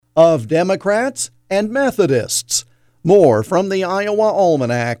of Democrats and Methodists. More from the Iowa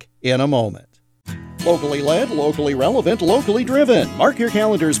Almanac in a moment. Locally led, locally relevant, locally driven. Mark your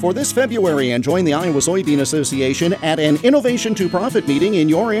calendars for this February and join the Iowa Soybean Association at an Innovation to Profit meeting in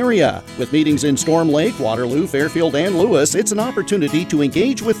your area. With meetings in Storm Lake, Waterloo, Fairfield, and Lewis, it's an opportunity to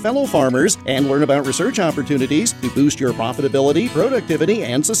engage with fellow farmers and learn about research opportunities to boost your profitability, productivity,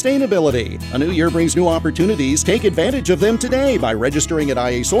 and sustainability. A new year brings new opportunities. Take advantage of them today by registering at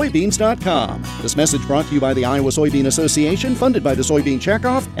iasoybeans.com. This message brought to you by the Iowa Soybean Association, funded by the Soybean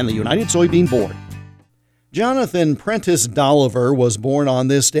Checkoff and the United Soybean Board. Jonathan Prentice Dolliver was born on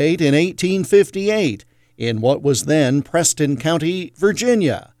this date in 1858 in what was then Preston County,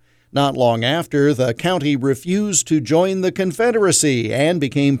 Virginia. Not long after, the county refused to join the Confederacy and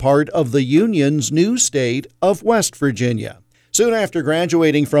became part of the Union's new state of West Virginia. Soon after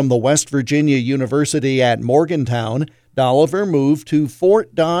graduating from the West Virginia University at Morgantown, Dolliver moved to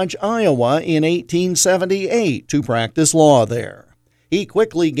Fort Dodge, Iowa in 1878 to practice law there. He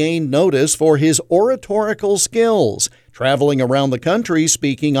quickly gained notice for his oratorical skills, traveling around the country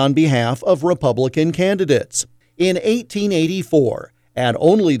speaking on behalf of Republican candidates. In 1884, at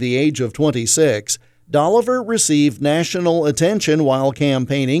only the age of 26, Dolliver received national attention while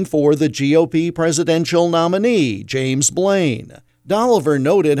campaigning for the GOP presidential nominee, James Blaine. Dolliver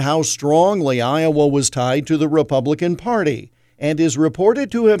noted how strongly Iowa was tied to the Republican Party and is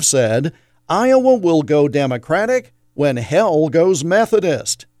reported to have said, "Iowa will go Democratic when hell goes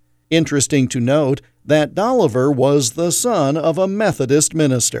Methodist." Interesting to note that Dolliver was the son of a Methodist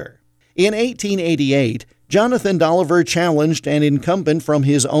minister. In 1888, Jonathan Dolliver challenged an incumbent from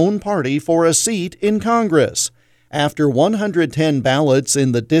his own party for a seat in Congress. After 110 ballots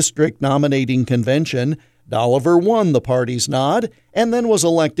in the district nominating convention, Dolliver won the party's nod and then was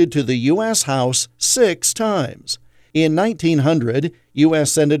elected to the U.S. House 6 times. In 1900,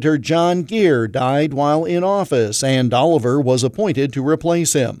 U.S. Senator John Geer died while in office, and Dolliver was appointed to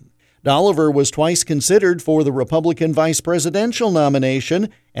replace him. Dolliver was twice considered for the Republican vice presidential nomination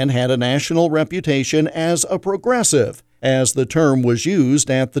and had a national reputation as a progressive, as the term was used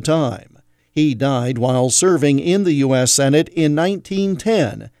at the time. He died while serving in the U.S. Senate in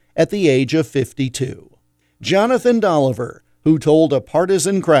 1910 at the age of 52. Jonathan Dolliver, who told a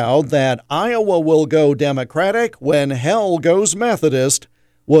partisan crowd that Iowa will go Democratic when hell goes Methodist,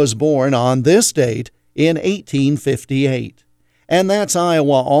 was born on this date in 1858. And that's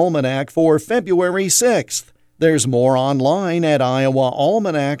Iowa Almanac for February 6th. There's more online at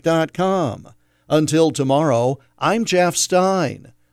iowaalmanac.com. Until tomorrow, I'm Jeff Stein.